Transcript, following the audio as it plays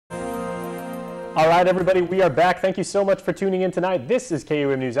All right, everybody, we are back. Thank you so much for tuning in tonight. This is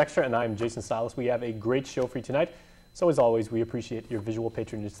KUM News Extra, and I'm Jason Stiles. We have a great show for you tonight. So as always, we appreciate your visual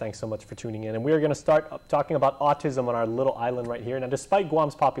patronage. Thanks so much for tuning in. And we are going to start talking about autism on our little island right here. Now, despite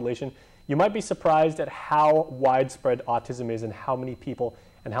Guam's population, you might be surprised at how widespread autism is and how many people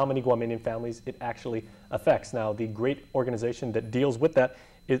and how many Guamanian families it actually affects. Now, the great organization that deals with that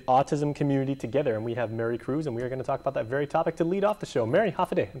is Autism Community Together, and we have Mary Cruz, and we are going to talk about that very topic to lead off the show. Mary,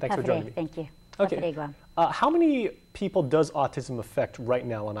 hafaday, and thanks for joining me. Thank you. Okay. How many people does autism affect right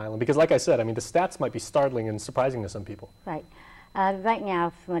now on island? Because like I said, I mean, the stats might be startling and surprising to some people. Right. Right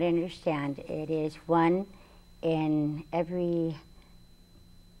now, from what I understand, it is 1 in every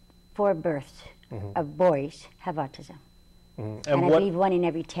 4 births of boys have autism. And I believe 1 in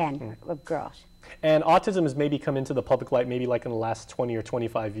every 10 of girls. And autism has maybe come into the public light maybe like in the last 20 or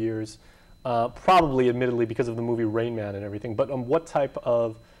 25 years, probably admittedly because of the movie Rain Man and everything. But what type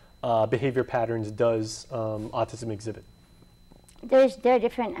of behavior patterns does autism exhibit? There are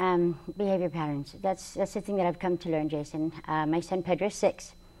different behavior patterns. That's the thing that I've come to learn, Jason. My son Pedro is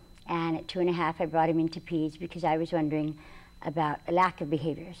 6, and at 2.5 I brought him into peds because I was wondering about a lack of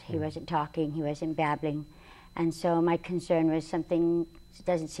behaviors. He wasn't talking, he wasn't babbling, and so my concern was something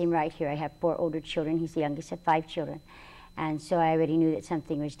doesn't seem right here. I have 4 older children, he's the youngest of 5 children, and so I already knew that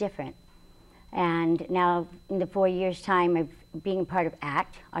something was different. And now, in the 4 years' time of being part of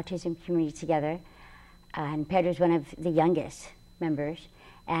ACT, Autism Community Together, and Pedro's one of the youngest members,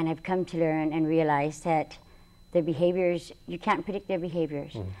 and I've come to learn and realize that their behaviors, you can't predict their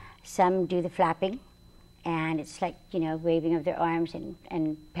behaviors. Some do the flapping, and it's like, you know, waving of their arms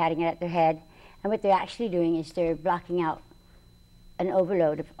and patting it at their head. And what they're actually doing is they're blocking out an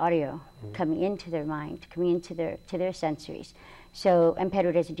overload of audio coming into their mind, coming into their sensories. So, and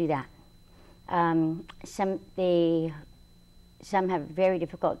Pedro doesn't do that. Some have a very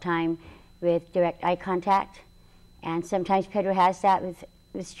difficult time with direct eye contact, and sometimes Pedro has that with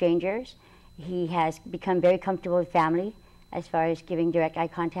strangers. He has become very comfortable with family as far as giving direct eye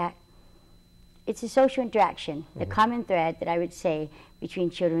contact. It's a social interaction. The common thread that I would say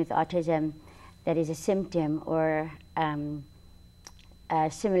between children with autism that is a symptom or a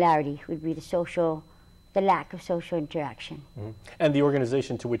similarity would be the lack of social interaction. And the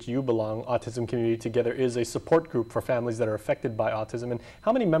organization to which you belong, Autism Community Together, is a support group for families that are affected by autism. And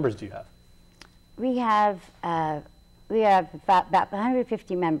how many members do you have? We have about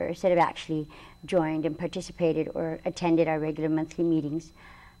 150 members that have actually joined and participated or attended our regular monthly meetings,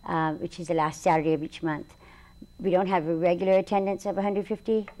 which is the last Saturday of each month. We don't have a regular attendance of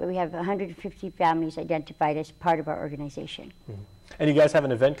 150, but we have 150 families identified as part of our organization. And you guys have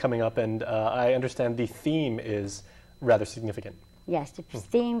an event coming up, and I understand the theme is rather significant. Yes, the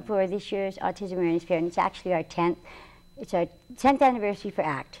theme for this year's Autism Awareness Fair, and it's actually our 10th. It's our 10th anniversary for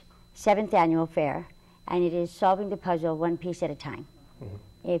ACT, 7th annual fair, and it is solving the puzzle one piece at a time.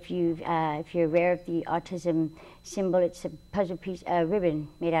 If you're aware of the autism symbol, it's a puzzle piece, a ribbon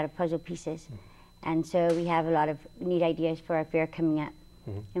made out of puzzle pieces. And so we have a lot of neat ideas for our fair coming up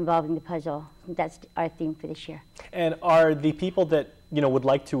involving the puzzle. That's our theme for this year. And are the people that would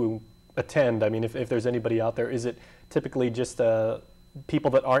like to attend, I mean, if there's anybody out there, is it typically just people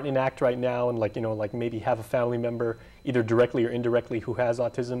that aren't in ACT right now and like maybe have a family member either directly or indirectly who has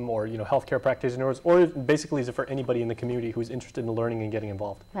autism, or healthcare practitioners, or basically is it for anybody in the community who's interested in learning and getting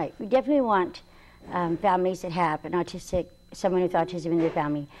involved? Right. We definitely want families that have someone with autism in their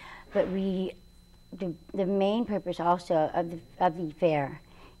family, but the main purpose also of the fair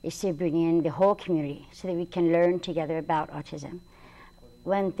is to bring in the whole community so that we can learn together about autism.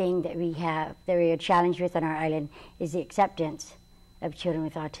 One thing that we are challenged with on our island is the acceptance of children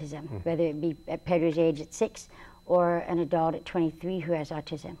with autism, whether it be at Pedro's age at 6 or an adult at 23 who has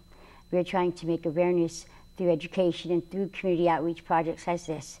autism. We are trying to make awareness through education and through community outreach projects like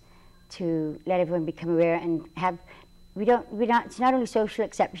this to let everyone become aware and have. It's not only social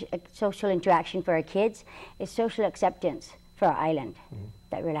interaction for our kids, it's social acceptance for our island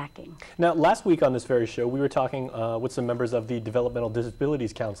that we're lacking. Now, last week on this very show, we were talking with some members of the Developmental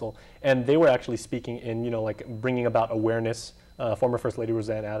Disabilities Council, and they were actually speaking in, like bringing about awareness. Former First Lady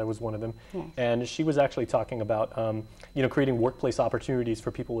Roseanne Atta was one of them, yes. And she was actually talking about, creating workplace opportunities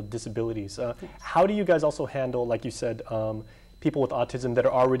for people with disabilities. Yes. How do you guys also handle, like you said, people with autism that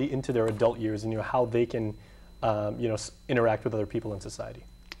are already into their adult years, and how they can interact with other people in society?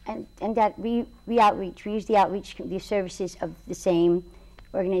 And that we use the services of the same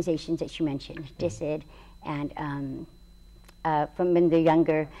organizations that you mentioned, DISID, and from when they're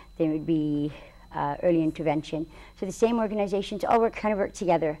younger, there would be early intervention. So the same organizations all kind of work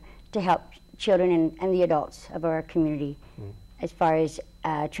together to help children and the adults of our community as far as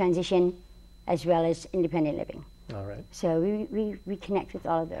transition as well as independent living. All right. So we connect with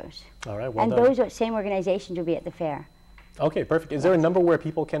all of those. All right. Well and done. those same organizations will be at the fair. Okay, perfect. Is there a number where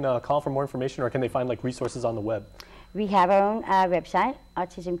people can call for more information, or can they find like resources on the web? We have our own website,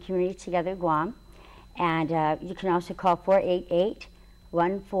 Autism Community Together Guam, and you can also call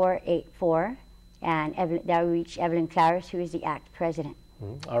 488-1484, and that will reach Evelyn Claris, who is the ACT president.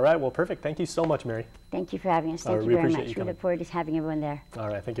 All right. Well, perfect. Thank you so much, Mary. Thank you for having us. All right, Thank we you very appreciate much. you We coming. look forward to having everyone there. All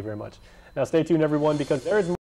right. Thank you very much. Now, stay tuned, everyone, because there is more.